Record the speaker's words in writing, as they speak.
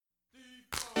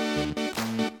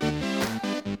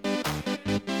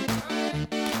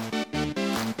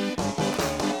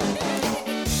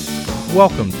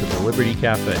Welcome to the Liberty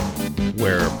Cafe,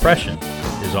 where oppression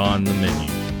is on the menu.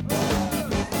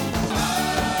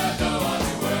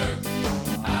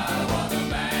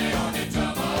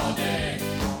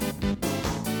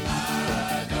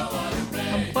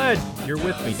 I'm glad you're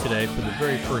with me today for the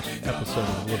very first episode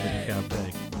of the Liberty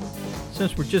Cafe.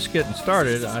 Since we're just getting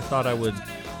started, I thought I would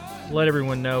let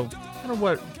everyone know kind of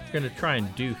what we're going to try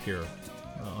and do here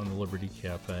on the Liberty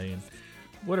Cafe. And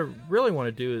what I really want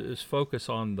to do is focus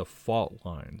on the fault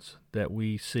lines that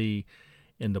we see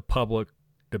in the public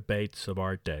debates of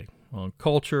our day, on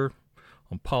culture,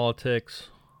 on politics,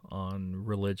 on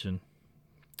religion,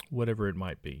 whatever it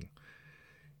might be.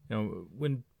 You know,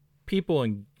 when people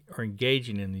are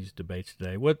engaging in these debates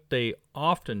today, what they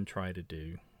often try to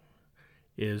do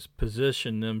is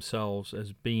position themselves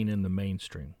as being in the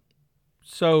mainstream.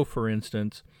 So, for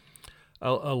instance,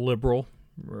 a liberal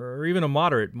or even a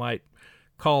moderate might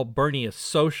call Bernie a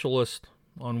socialist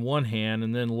on one hand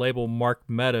and then label Mark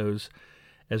Meadows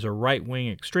as a right-wing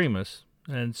extremist,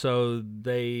 and so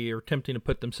they are attempting to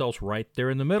put themselves right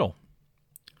there in the middle.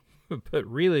 But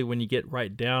really, when you get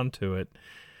right down to it,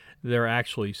 they're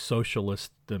actually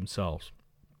socialists themselves.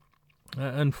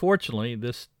 Unfortunately,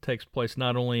 this takes place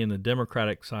not only in the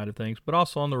Democratic side of things, but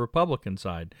also on the Republican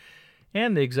side.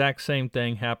 And the exact same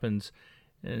thing happens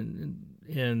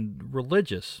in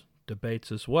religious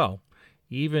debates as well,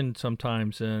 even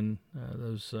sometimes in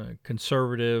those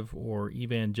conservative or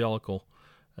evangelical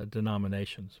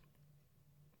denominations.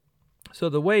 So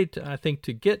the way, I think,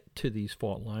 to get to these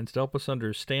fault lines, to help us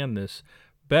understand this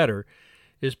better,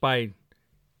 is by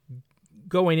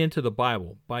going into the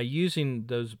Bible, by using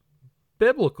those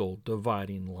biblical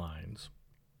dividing lines,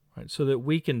 right, so that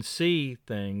we can see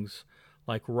things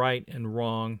like right and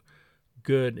wrong,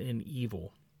 good and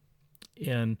evil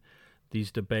in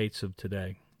these debates of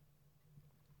today.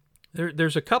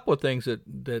 There's a couple of things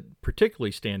that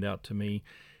particularly stand out to me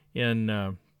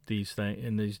in these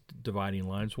dividing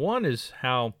lines. One is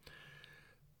how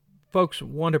folks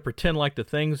want to pretend like the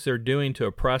things they're doing to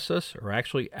oppress us are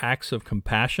actually acts of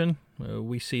compassion.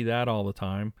 We see that all the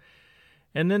time.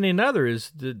 And then another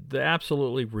is the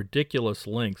absolutely ridiculous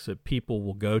lengths that people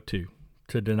will go to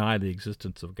deny the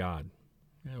existence of God.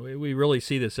 We really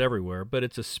see this everywhere, but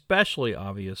it's especially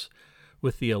obvious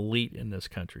with the elite in this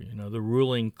country. You know, the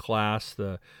ruling class,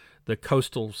 the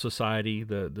coastal society,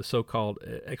 the so-called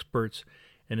experts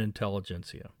in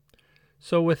intelligentsia.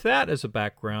 So with that as a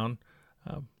background,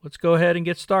 let's go ahead and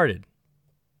get started.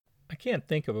 I can't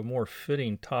think of a more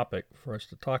fitting topic for us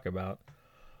to talk about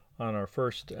on our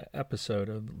first episode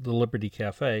of the Liberty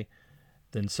Cafe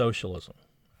than socialism.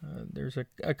 There's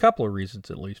a couple of reasons,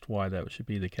 at least, why that should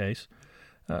be the case.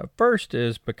 First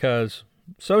is because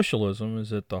socialism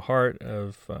is at the heart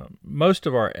of most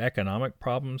of our economic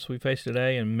problems we face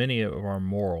today and many of our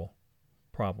moral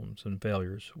problems and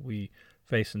failures we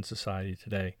face in society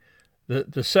today.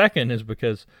 The second is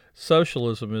because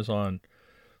socialism is on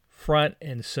front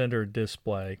and center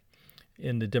display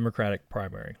in the Democratic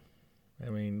primary. I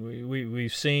mean,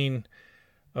 we've seen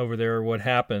over there what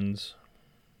happens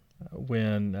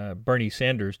when Bernie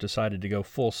Sanders decided to go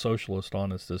full socialist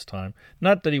on us this time.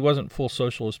 Not that he wasn't full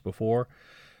socialist before,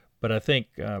 but I think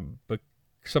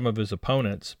some of his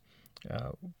opponents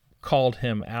called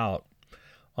him out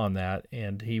on that,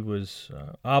 and he was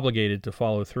obligated to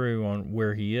follow through on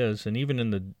where he is. And even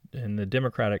in the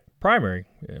Democratic primary,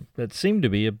 that seemed to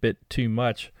be a bit too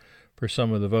much for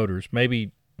some of the voters.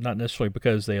 Maybe not necessarily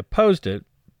because they opposed it,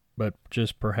 but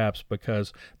just perhaps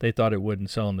because they thought it wouldn't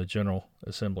sell in the General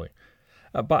Assembly.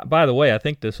 By the way, I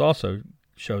think this also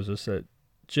shows us that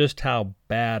just how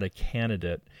bad a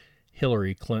candidate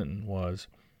Hillary Clinton was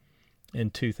in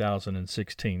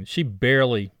 2016. She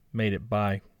barely made it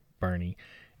by Bernie.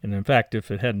 And in fact,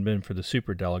 if it hadn't been for the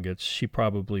superdelegates, she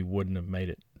probably wouldn't have made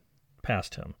it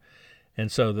past him.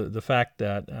 And so the fact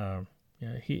that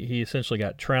he essentially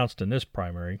got trounced in this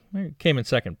primary, he came in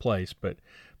second place, but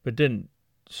didn't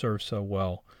serve so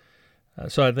well.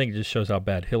 So I think it just shows how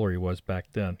bad Hillary was back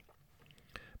then.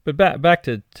 But back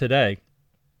to today,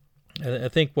 I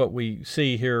think what we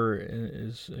see here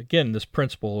is, again, this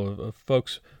principle of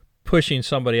folks pushing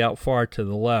somebody out far to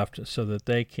the left so that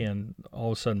they can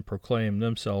all of a sudden proclaim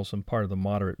themselves in part of the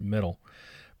moderate middle.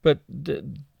 But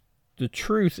the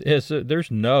truth is that there's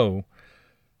no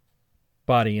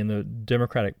body in the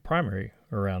Democratic primary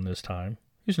around this time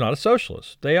who's not a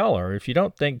socialist. They all are. If you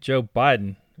don't think Joe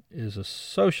Biden is a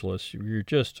socialist, you're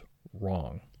just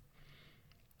wrong.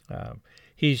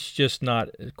 He's just not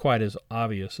quite as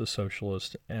obvious a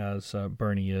socialist as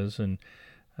Bernie is, and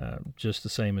just the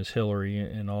same as Hillary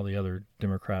and all the other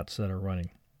Democrats that are running.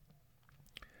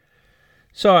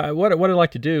 What I'd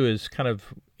like to do is kind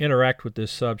of interact with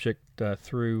this subject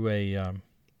through a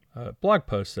blog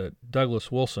post that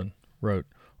Douglas Wilson wrote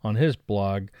on his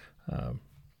blog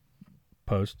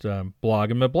post,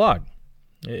 Blog in my blog.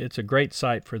 It's a great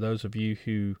site for those of you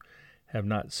who have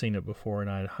not seen it before,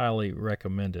 and I highly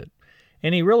recommend it.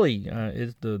 And he really,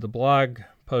 the blog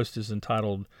post is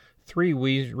entitled 3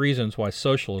 Reasons Why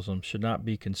Socialism Should Not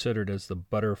Be Considered as the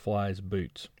Butterfly's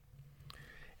Boots.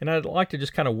 And I'd like to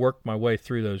just kind of work my way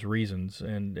through those reasons.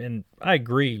 And I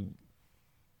agree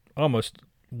almost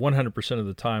 100% of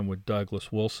the time with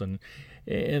Douglas Wilson.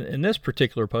 In this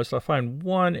particular post, I find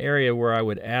one area where I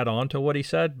would add on to what he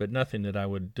said, but nothing that I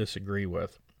would disagree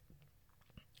with.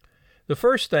 The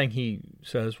first thing he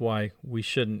says why we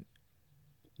shouldn't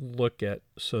look at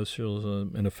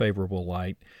socialism in a favorable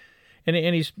light, and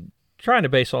he's trying to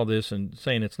base all this and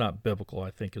saying it's not biblical,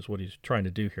 I think is what he's trying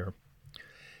to do here.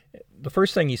 The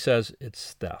first thing he says,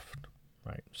 it's theft,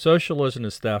 right? Socialism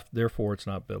is theft, therefore it's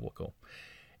not biblical.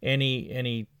 And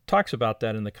he talks about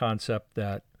that in the concept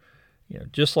that,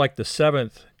 just like the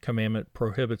 7th commandment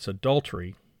prohibits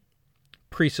adultery,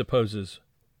 presupposes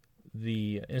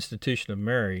the institution of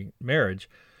marriage,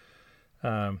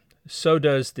 so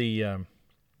does the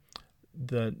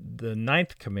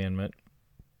 9th commandment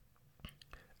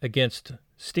against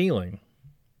stealing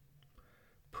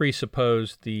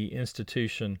presuppose the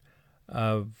institution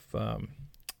of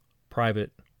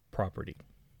private property,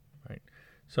 right?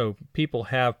 So people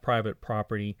have private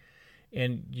property,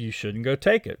 and you shouldn't go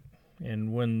take it.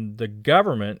 And when the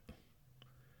government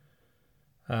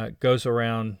goes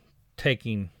around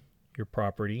taking your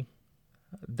property,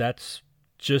 that's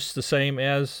just the same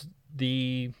as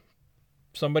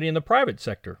somebody in the private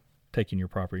sector taking your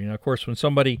property. Now, of course, when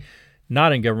somebody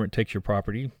not in government takes your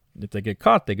property, if they get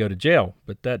caught, they go to jail.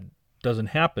 But that doesn't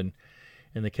happen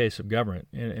in the case of government.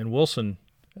 And Wilson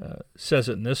says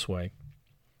it in this way.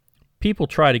 People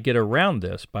try to get around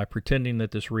this by pretending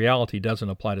that this reality doesn't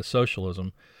apply to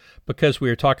socialism because we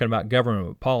are talking about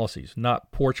government policies,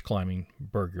 not porch climbing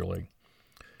burglary.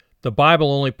 The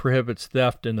Bible only prohibits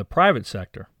theft in the private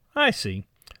sector. I see.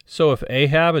 So if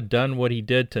Ahab had done what he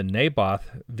did to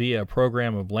Naboth via a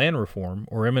program of land reform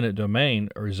or eminent domain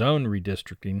or zone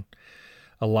redistricting,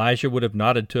 Elijah would have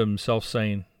nodded to himself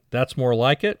saying, that's more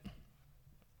like it?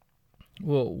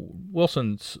 Well,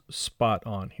 Wilson's spot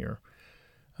on here.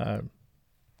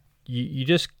 You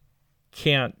just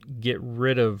can't get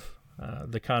rid of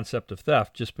the concept of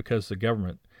theft just because the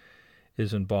government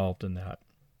is involved in that.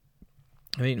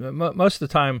 I mean, most of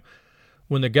the time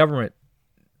when the government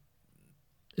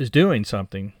is doing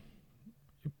something,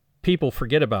 people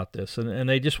forget about this, and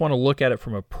they just want to look at it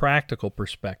from a practical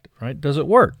perspective, right? Does it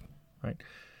work, right?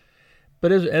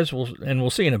 But as we'll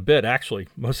see in a bit, actually,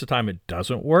 most of the time it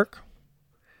doesn't work.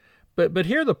 But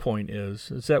here the point is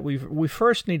that we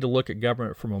first need to look at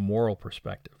government from a moral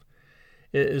perspective.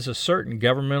 Is a certain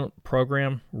government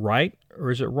program right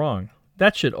or is it wrong?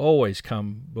 That should always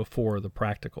come before the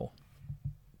practical.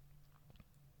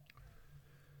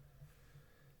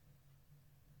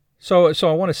 So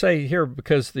I want to say here,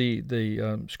 because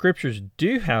the scriptures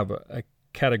do have a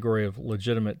category of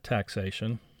legitimate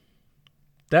taxation,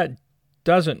 that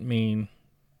doesn't mean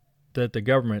that the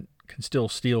government can still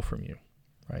steal from you,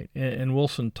 right? And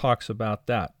Wilson talks about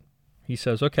that. He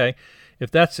says, okay, if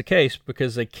that's the case,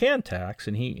 because they can tax,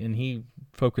 and he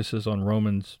focuses on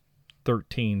Romans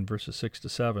 13 verses 6 to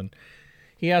 7,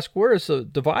 he asks, where is the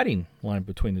dividing line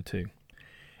between the two?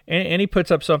 And he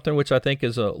puts up something which I think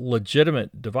is a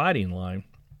legitimate dividing line.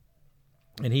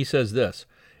 And he says this: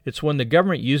 it's when the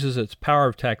government uses its power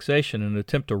of taxation in an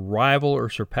attempt to rival or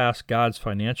surpass God's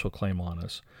financial claim on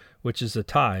us, which is the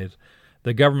tithe,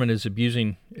 the government is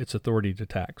abusing its authority to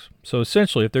tax. So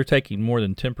essentially, if they're taking more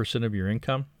than 10% of your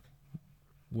income,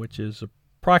 which is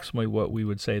approximately what we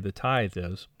would say the tithe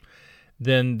is,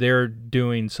 then they're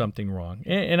doing something wrong.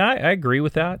 And I agree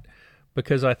with that,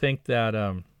 because I think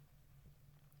that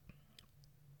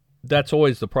that's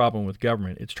always the problem with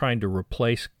government. It's trying to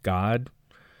replace God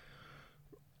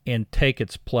and take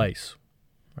its place,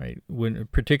 right?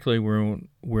 Particularly when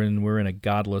we're in a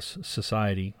godless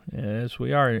society, as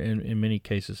we are in many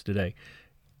cases today.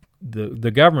 The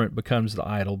government becomes the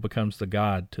idol, becomes the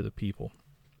god to the people,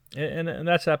 and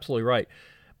that's absolutely right.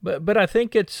 But I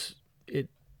think it's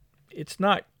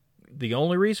not the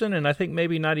only reason, and I think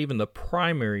maybe not even the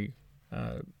primary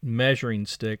measuring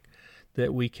stick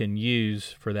that we can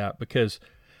use for that, because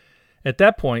at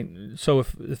that point, so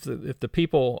if the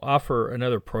people offer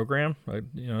another program,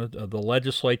 the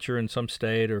legislature in some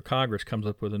state or Congress comes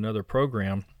up with another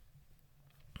program,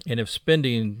 and if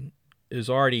spending is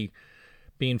already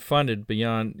being funded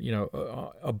beyond,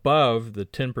 above the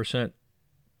 10%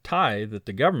 tithe that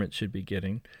the government should be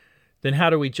getting, then how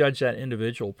do we judge that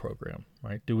individual program,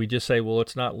 right? Do we just say, well,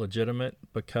 it's not legitimate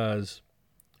because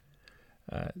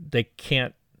they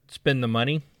can't spend the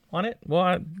money on it?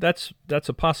 Well, that's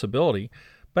a possibility.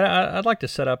 But I'd like to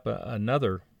set up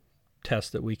another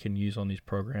test that we can use on these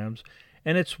programs,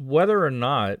 and it's whether or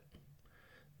not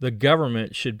the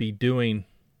government should be doing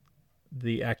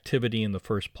the activity in the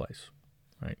first place,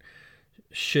 right?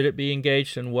 Should it be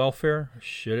engaged in welfare?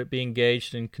 Should it be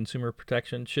engaged in consumer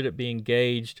protection? Should it be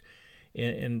engaged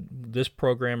in this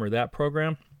program or that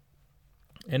program?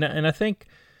 And I think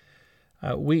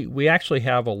we actually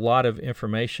have a lot of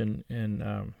information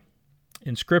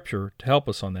in Scripture to help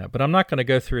us on that. But I'm not going to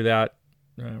go through that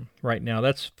right now.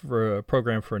 That's for a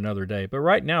program for another day. But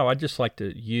right now, I'd just like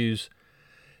to use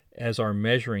as our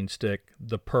measuring stick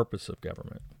the purpose of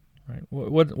government. Right?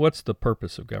 What's the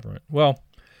purpose of government? Well,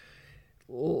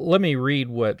 let me read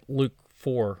what Luke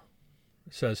 4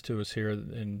 says to us here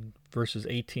in verses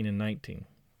 18 and 19.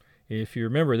 If you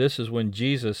remember, this is when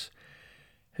Jesus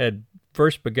had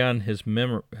first begun his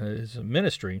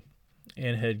ministry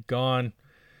and had gone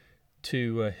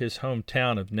to his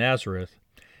hometown of Nazareth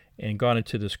and gone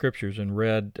into the Scriptures and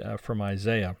read from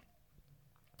Isaiah.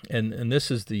 And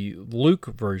this is the Luke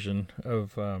version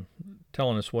of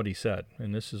telling us what he said.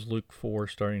 And this is Luke 4,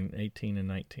 starting 18 and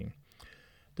 19.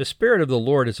 The Spirit of the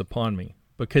Lord is upon me,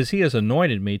 because he has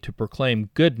anointed me to proclaim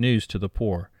good news to the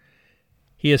poor.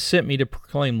 He has sent me to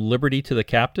proclaim liberty to the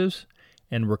captives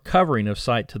and recovering of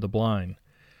sight to the blind,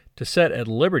 to set at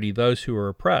liberty those who are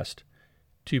oppressed,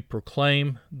 to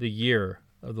proclaim the year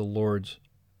of the Lord's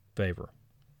favor.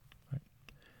 Right.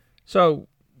 So,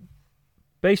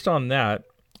 based on that,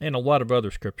 and a lot of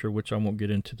other Scripture, which I won't get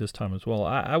into this time as well,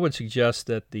 I would suggest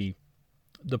that the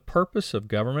purpose of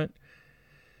government,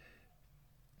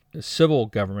 civil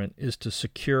government, is to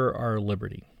secure our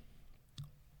liberty.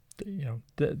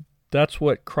 That's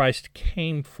what Christ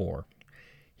came for.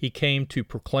 He came to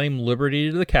proclaim liberty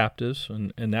to the captives,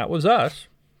 and that was us.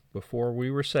 Before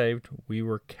we were saved, we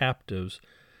were captives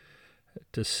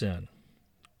to sin,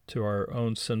 to our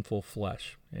own sinful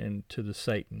flesh, and to the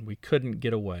Satan. We couldn't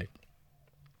get away.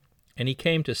 And he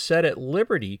came to set at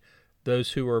liberty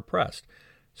those who were oppressed.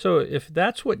 So if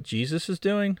that's what Jesus is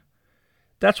doing,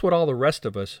 that's what all the rest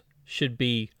of us should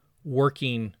be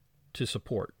working to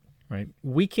support, right?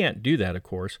 We can't do that, of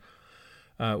course.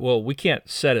 We can't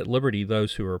set at liberty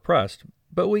those who are oppressed,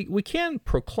 but we can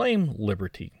proclaim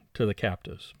liberty to the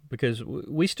captives, because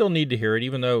we still need to hear it,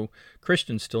 even though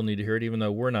Christians still need to hear it, even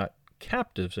though we're not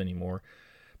captives anymore.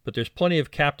 But there's plenty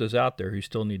of captives out there who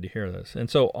still need to hear this.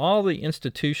 And so all the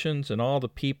institutions and all the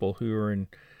people who are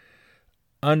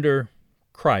under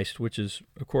Christ, which is,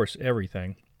 of course,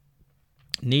 everything,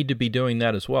 need to be doing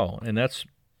that as well. And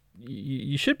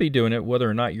you should be doing it whether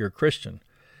or not you're a Christian.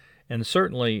 And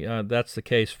certainly that's the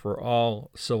case for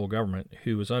all civil government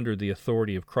who is under the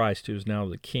authority of Christ, who is now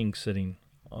the king sitting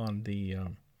on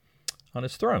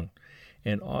his throne.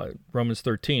 And Romans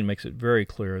 13 makes it very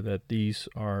clear that these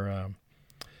are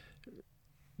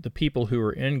the people who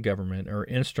are in government are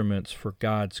instruments for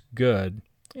God's good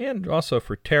and also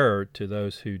for terror to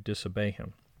those who disobey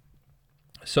him.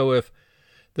 So if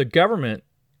the government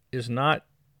is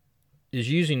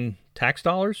using tax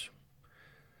dollars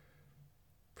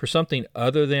for something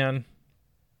other than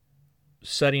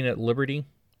setting at liberty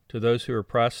to those who are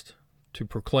oppressed, to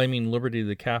proclaiming liberty to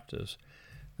the captives,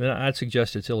 then I'd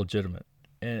suggest it's illegitimate.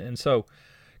 And so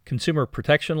consumer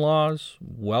protection laws,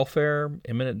 welfare,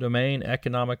 eminent domain,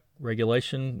 economic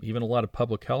regulation, even a lot of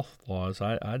public health laws,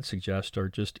 I'd suggest are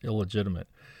just illegitimate,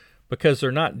 because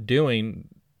they're not doing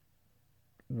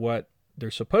what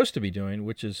they're supposed to be doing,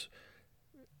 which is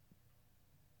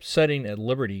setting at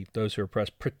liberty those who are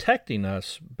oppressed, protecting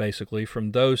us, basically,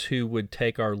 from those who would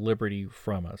take our liberty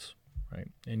from us,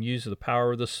 right? And use the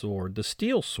power of the sword, the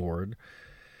steel sword,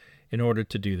 in order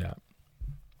to do that.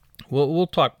 We'll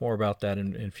talk more about that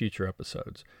in future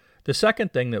episodes. The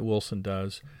second thing that Wilson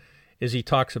does is he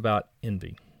talks about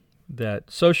envy, that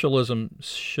socialism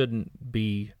shouldn't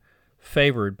be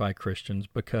favored by Christians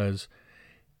because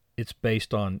it's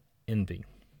based on envy,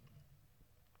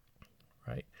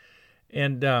 right?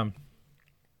 And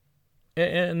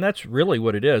that's really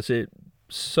what it is.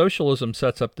 Socialism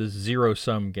sets up this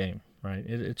zero-sum game, right?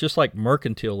 It's just like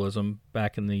mercantilism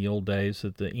back in the old days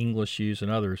that the English used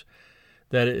and others,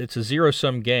 that it's a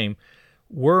zero-sum game.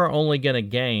 We're only going to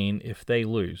gain if they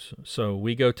lose. So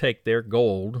we go take their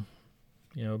gold,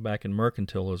 back in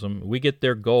mercantilism. We get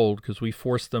their gold because we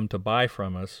force them to buy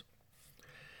from us.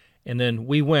 And then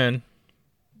we win,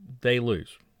 they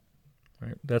lose.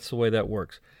 Right? That's the way that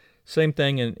works. Same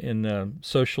thing in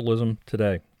socialism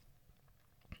today.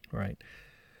 Right?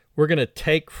 We're going to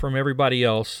take from everybody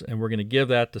else, and we're going to give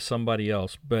that to somebody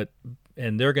else,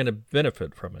 and they're going to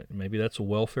benefit from it. Maybe that's a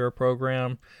welfare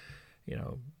program,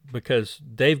 because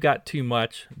they've got too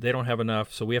much, they don't have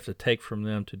enough, so we have to take from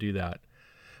them to do that.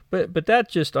 But that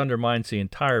just undermines the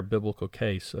entire biblical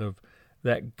case of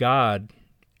that God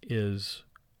is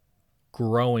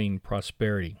growing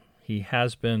prosperity. He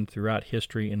has been throughout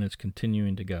history, and it's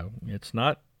continuing to go. It's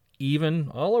not even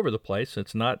all over the place.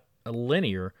 It's not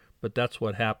linear, but that's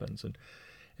what happens.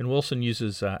 And Wilson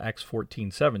uses Acts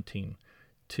 14:17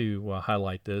 to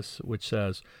highlight this, which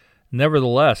says,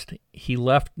 "Nevertheless, he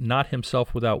left not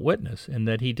himself without witness, in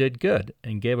that he did good,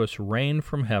 and gave us rain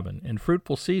from heaven, and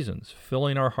fruitful seasons,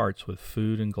 filling our hearts with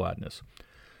food and gladness."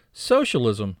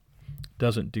 Socialism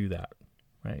doesn't do that,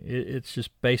 right? It's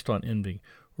just based on envy,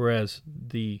 whereas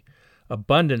the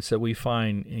abundance that we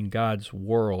find in God's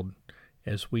world,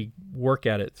 as we work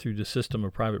at it through the system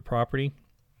of private property,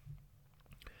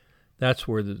 that's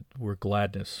where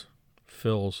gladness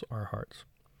fills our hearts.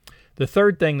 The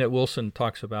third thing that Wilson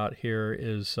talks about here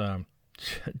is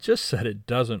just that it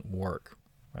doesn't work,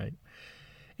 right?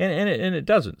 And it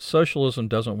doesn't. Socialism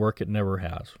doesn't work. It never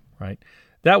has, right?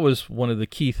 That was one of the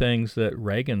key things that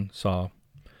Reagan saw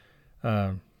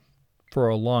for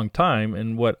a long time,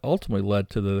 and what ultimately led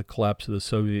to the collapse of the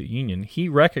Soviet Union. He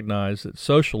recognized that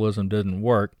socialism didn't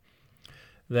work,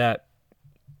 that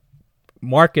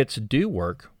markets do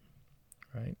work,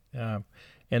 right?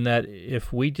 And that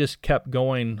if we just kept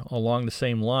going along the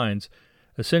same lines,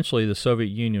 essentially the Soviet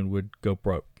Union would go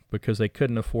broke because they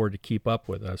couldn't afford to keep up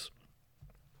with us.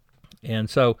 And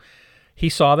so he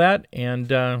saw that,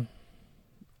 and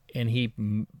he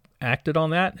acted on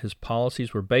that. His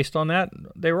policies were based on that.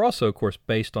 They were also, of course,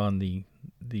 based on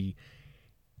the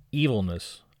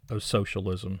evilness of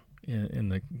socialism in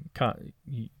the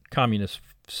communist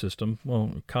system,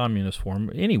 well, communist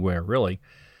form, anywhere really.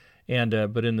 And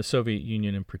but in the Soviet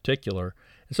Union in particular.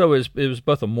 And so it was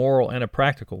both a moral and a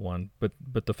practical one, but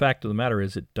the fact of the matter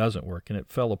is it doesn't work, and it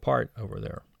fell apart over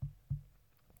there.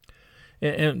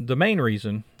 And the main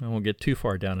reason, I won't get too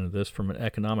far down into this from an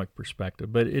economic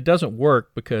perspective, but it doesn't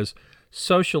work because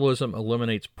socialism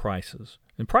eliminates prices,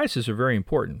 and prices are very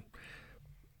important.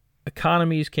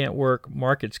 Economies can't work,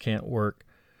 markets can't work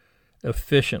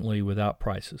efficiently without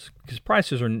prices, because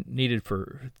prices are needed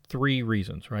for three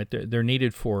reasons, right? They're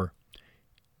needed for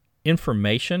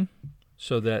information,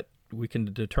 so that we can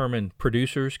determine,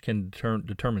 producers can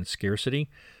determine scarcity.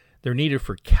 They're needed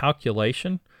for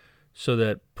calculation, so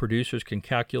that producers can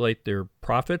calculate their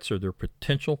profits or their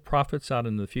potential profits out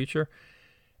in the future.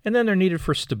 And then they're needed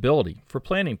for stability, for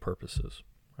planning purposes,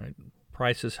 right?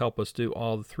 Prices help us do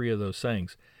all the three of those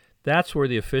things. That's where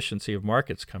the efficiency of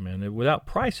markets come in. And without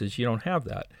prices, you don't have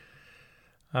that.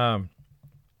 And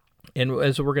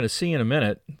as we're going to see in a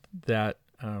minute, that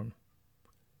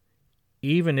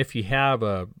even if you have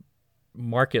a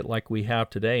market like we have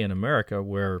today in America,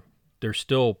 where there's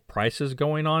still prices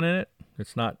going on in it,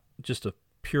 it's not just a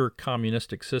pure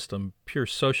communistic system, pure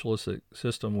socialistic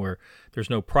system where there's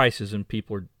no prices and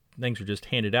things are just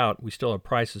handed out. We still have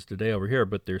prices today over here,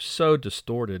 but they're so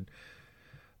distorted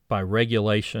by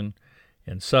regulation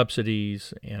and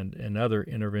subsidies and other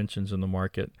interventions in the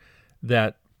market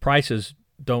that prices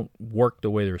don't work the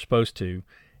way they're supposed to.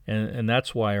 And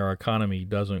that's why our economy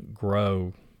doesn't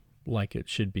grow like it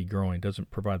should be growing, doesn't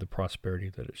provide the prosperity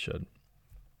that it should.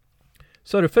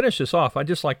 So to finish this off, I'd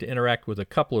just like to interact with a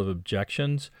couple of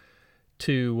objections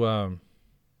to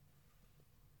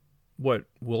what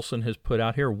Wilson has put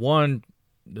out here. One,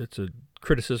 that's a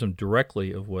criticism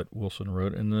directly of what Wilson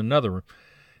wrote, and another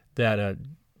that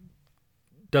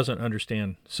doesn't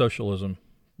understand socialism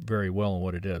very well and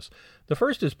what it is. The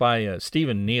first is by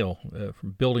Stephen Neal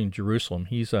from Building Jerusalem.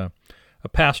 He's a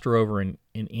pastor over in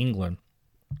England,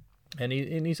 and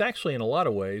he's actually, in a lot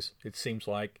of ways, it seems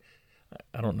like,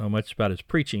 I don't know much about his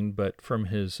preaching, but from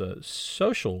his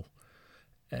social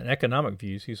and economic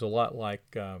views, he's a lot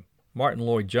like Martin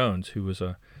Lloyd-Jones, who was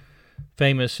a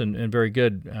famous and very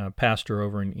good pastor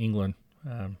over in England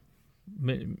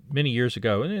many years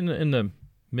ago, in the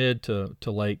mid to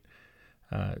late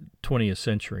 20th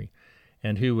century,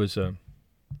 and who was a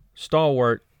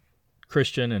stalwart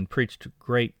Christian and preached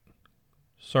great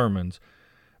sermons,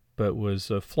 but was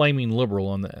a flaming liberal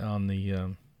on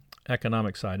the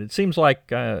economic side. It seems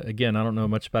like, again, I don't know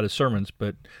much about his sermons,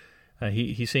 but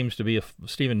he seems to be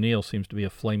Stephen Neal seems to be a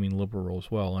flaming liberal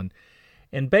as well.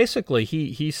 And basically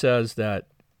he says that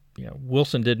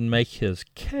Wilson didn't make his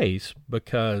case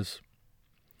because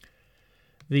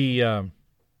the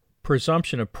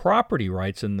presumption of property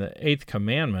rights in the Eighth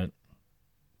Commandment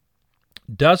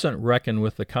doesn't reckon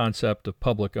with the concept of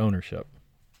public ownership.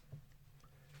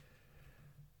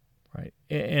 Right.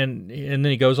 And then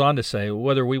he goes on to say,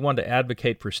 whether we want to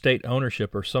advocate for state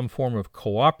ownership or some form of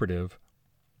cooperative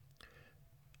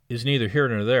is neither here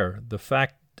nor there. The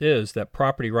fact is that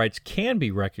property rights can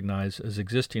be recognized as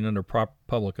existing under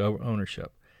public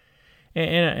ownership.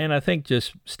 And I think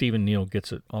just Stephen Neal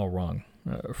gets it all wrong.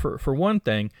 For one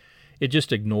thing, it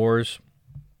just ignores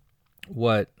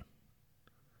what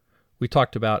we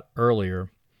talked about earlier,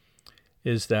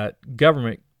 is that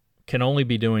government can only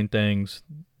be doing things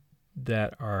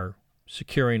that are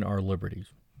securing our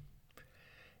liberties.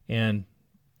 And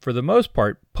for the most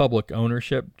part, public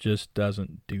ownership just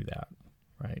doesn't do that,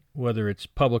 right? Whether it's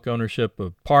public ownership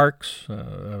of parks,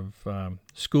 of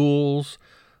schools,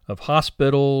 of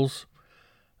hospitals,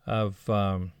 of,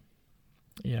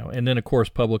 and then, of course,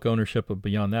 public ownership of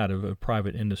beyond that, of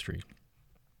private industry.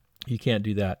 You can't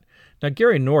do that. Now,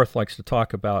 Gary North likes to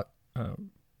talk about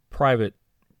private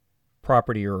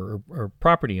property or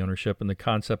property ownership and the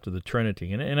concept of the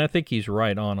Trinity. And I think he's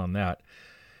right on that.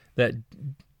 That,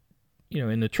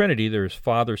 in the Trinity, there's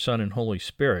Father, Son, and Holy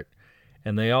Spirit,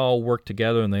 and they all work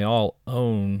together and they all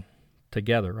own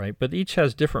together, right? But each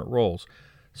has different roles.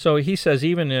 So he says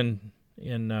even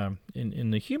in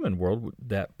the human world,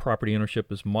 that property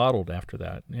ownership is modeled after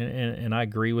that. And I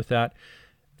agree with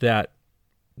that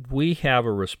we have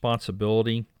a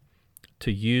responsibility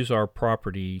to use our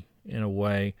property in a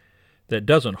way that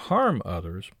doesn't harm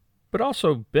others, but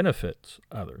also benefits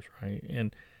others, right?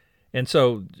 And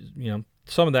so,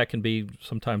 some of that can be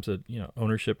sometimes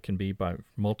ownership can be by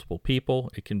multiple people.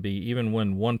 It can be even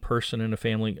when one person in a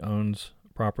family owns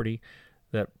property,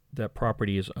 that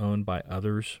property is owned by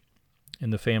others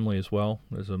in the family as well,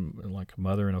 as like a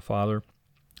mother and a father,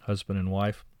 husband and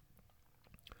wife.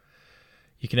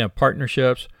 You can have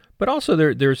partnerships, but also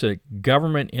there's a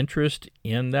government interest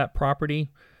in that property,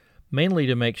 mainly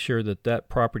to make sure that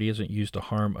property isn't used to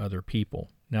harm other people.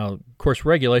 Now, of course,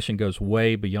 regulation goes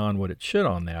way beyond what it should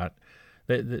on that.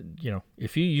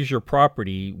 If you use your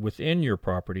property within your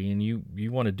property and you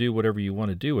want to do whatever you want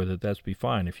to do with it, that's be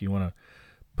fine. If you want to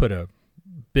put a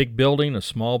big building, a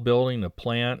small building, a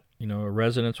plant, a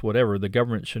residence, whatever, the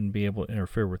government shouldn't be able to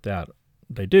interfere with that.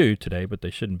 They do today, but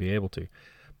they shouldn't be able to.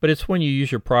 But it's when you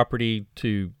use your property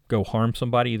to go harm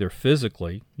somebody, either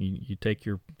physically, you take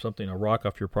a rock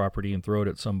off your property and throw it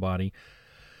at somebody,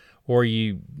 or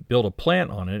you build a plant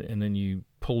on it and then you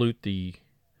pollute the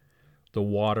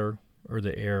water or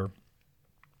the air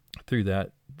through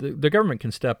that. The government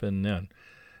can step in then.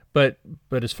 But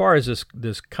as far as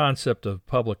this concept of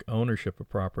public ownership of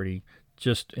property,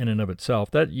 just in and of itself,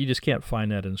 that you just can't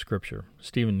find that in Scripture.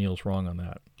 Stephen Neal's wrong on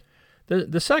that.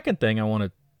 The second thing I want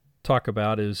to talk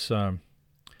about is a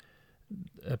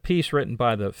piece written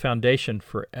by the Foundation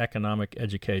for Economic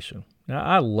Education. Now,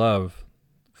 I love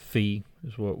FEE,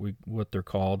 is what they're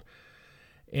called,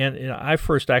 and I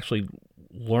first actually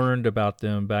learned about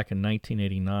them back in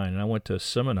 1989, and I went to a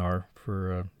seminar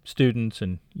for students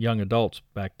and young adults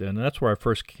back then, and that's where I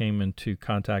first came into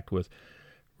contact with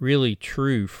really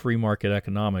true free market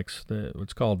economics,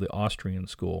 what's called the Austrian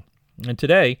school. And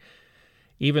today,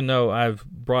 even though I've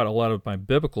brought a lot of my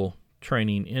biblical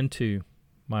training into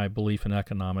my belief in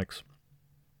economics,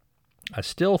 I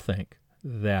still think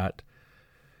that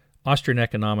Austrian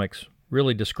economics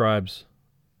really describes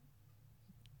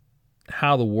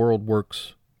how the world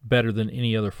works better than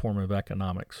any other form of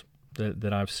economics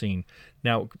that I've seen.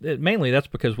 Now, mainly that's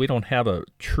because we don't have a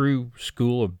true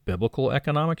school of biblical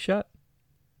economics yet,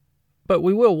 but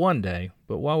we will one day.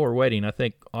 But while we're waiting, I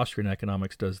think Austrian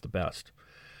economics does the best.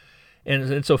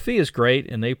 And Sophia is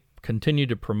great, and they continue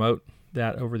to promote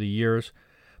that over the years.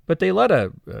 But they let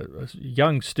a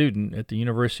young student at the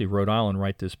University of Rhode Island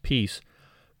write this piece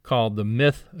called The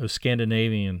Myth of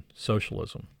Scandinavian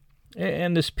Socialism.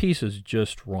 And this piece is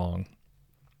just wrong.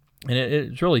 And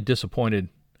it's really disappointed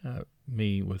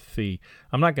me with FEE.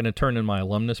 I'm not going to turn in my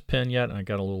alumnus pin yet. I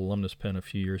got a little alumnus pin a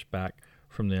few years back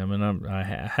from them, and I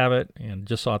have it and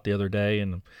just saw it the other day,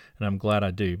 and I'm glad I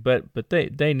do. But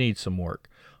they need some work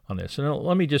on this. And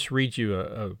let me just read you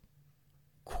a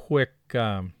quick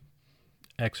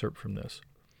excerpt from this.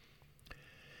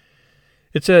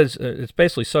 It says, it's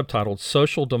basically subtitled,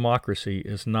 Social Democracy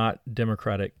is Not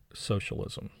Democratic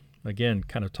Socialism. Again,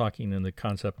 kind of talking in the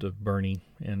concept of Bernie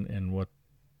and what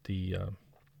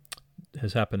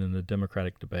has happened in the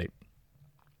Democratic debate.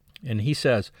 And he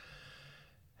says,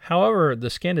 however, the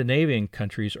Scandinavian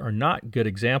countries are not good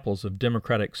examples of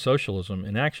democratic socialism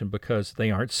in action because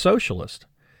they aren't socialist.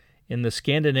 In the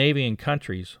Scandinavian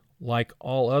countries, like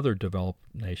all other developed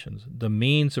nations, the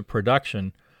means of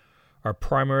production are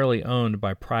primarily owned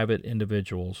by private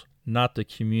individuals, not the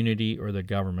community or the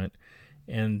government,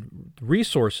 and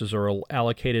resources are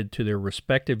allocated to their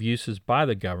respective uses by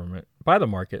the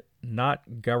market,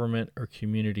 not government or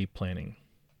community planning.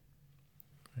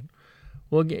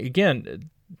 Well, again,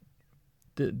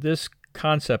 this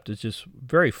concept is just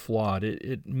very flawed.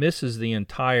 It misses the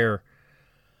entire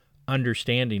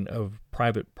understanding of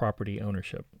private property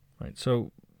ownership. Right?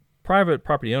 So private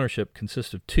property ownership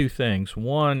consists of two things.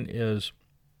 One is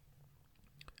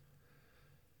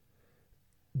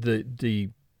the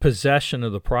possession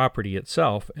of the property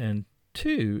itself, and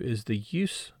two is the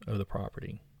use of the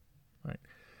property. Right?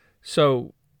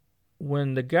 So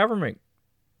when the government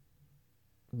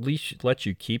lets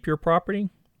you keep your property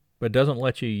but doesn't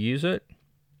let you use it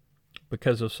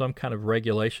because of some kind of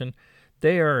regulation,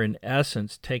 they are in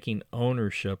essence taking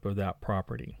ownership of that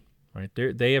property. Right?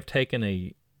 They have taken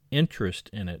a interest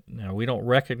in it. Now, we don't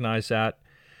recognize that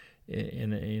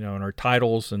in our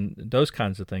titles and those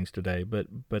kinds of things today, but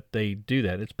they do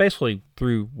that. It's basically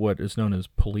through what is known as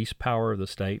police power of the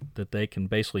state, that they can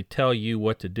basically tell you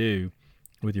what to do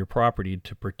with your property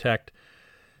to protect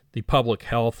the public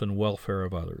health and welfare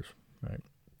of others. Right?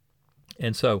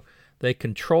 And so they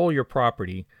control your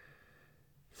property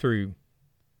through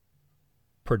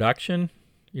production.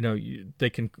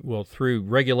 Through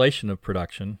regulation of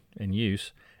production and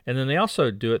use, and then they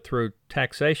also do it through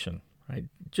taxation. Right?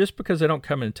 Just because they don't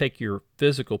come in and take your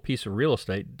physical piece of real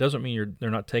estate doesn't mean they're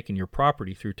not taking your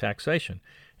property through taxation.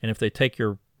 And if they take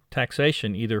your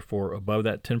taxation either for above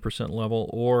that 10% level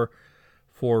or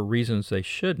for reasons they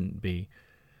shouldn't be,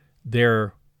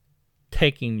 they're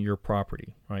taking your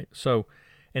property. Right? So,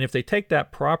 and if they take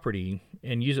that property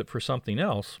and use it for something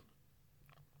else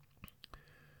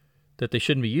that they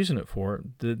shouldn't be using it for,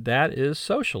 that is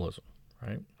socialism.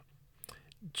 Right?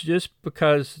 Just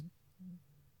because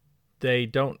they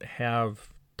don't have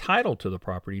title to the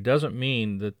property doesn't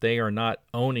mean that they are not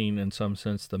owning, in some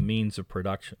sense, the means of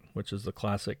production, which is the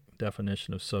classic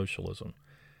definition of socialism.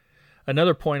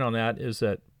 Another point on that is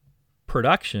that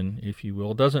production, if you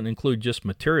will, doesn't include just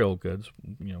material goods,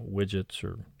 widgets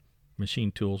or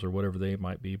machine tools or whatever they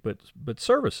might be, but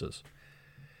services.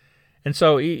 And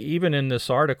so even in this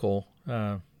article,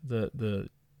 the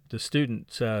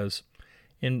student says,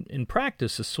 In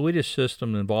practice, the Swedish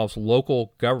system involves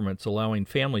local governments allowing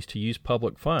families to use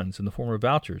public funds in the form of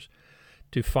vouchers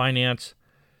to finance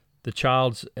the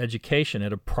child's education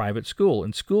at a private school,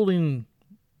 and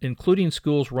including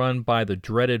schools run by the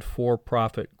dreaded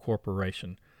for-profit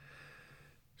corporation.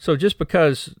 So just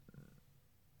because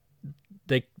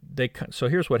so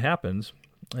here's what happens,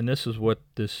 and this is what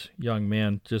this young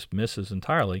man just misses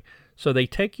entirely. So they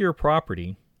take your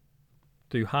property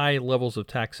through high levels of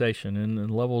taxation, and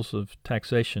the levels of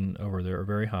taxation over there are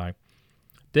very high.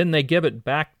 Then they give it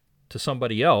back to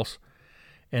somebody else,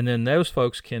 and then those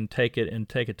folks can take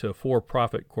it to a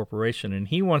for-profit corporation. And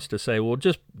he wants to say, well,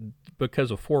 just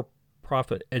because a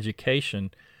for-profit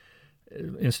education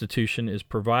institution is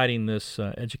providing this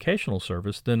educational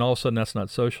service, then all of a sudden that's not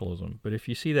socialism. But if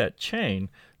you see that chain,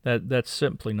 that's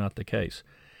simply not the case.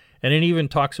 And it even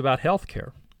talks about health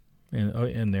care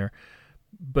in there.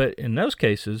 But in those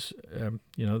cases,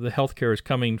 the health care is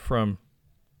coming from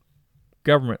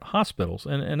government hospitals,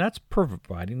 and that's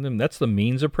providing them. That's the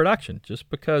means of production. Just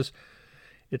because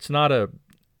it's not a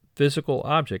physical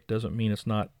object doesn't mean it's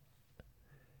not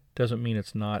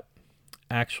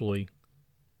actually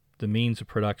the means of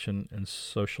production and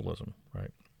socialism, right?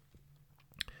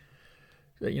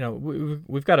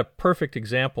 We've got a perfect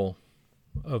example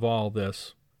of all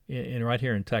this in right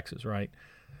here in Texas, right?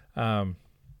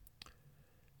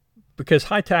 Because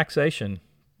high taxation,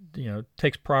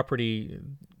 takes property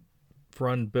for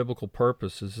unbiblical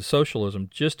purposes, is socialism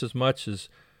just as much as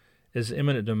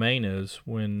eminent domain is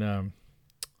when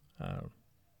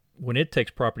it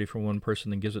takes property from one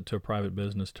person and gives it to a private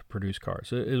business to produce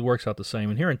cars. It works out the same.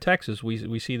 And here in Texas,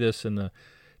 we see this in the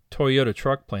Toyota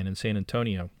truck plant in San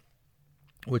Antonio,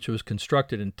 which was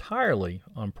constructed entirely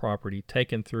on property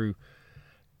taken through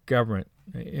government,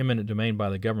 eminent domain by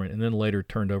the government, and then later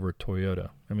turned over to Toyota.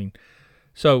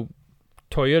 So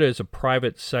Toyota is a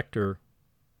private sector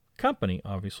company,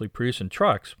 obviously producing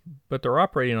trucks, but they're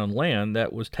operating on land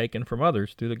that was taken from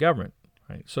others through the government.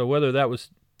 Right? So whether that was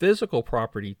physical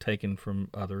property taken from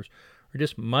others or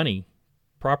just money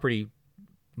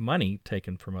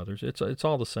taken from others, it's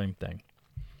all the same thing.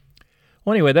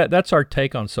 Well, anyway, that's our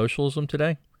take on socialism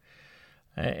today,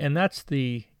 and that's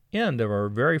the end of our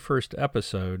very first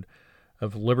episode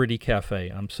of Liberty Cafe.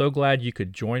 I'm so glad you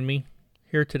could join me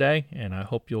here today, and I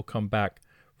hope you'll come back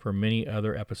for many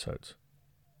other episodes.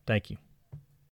 Thank you.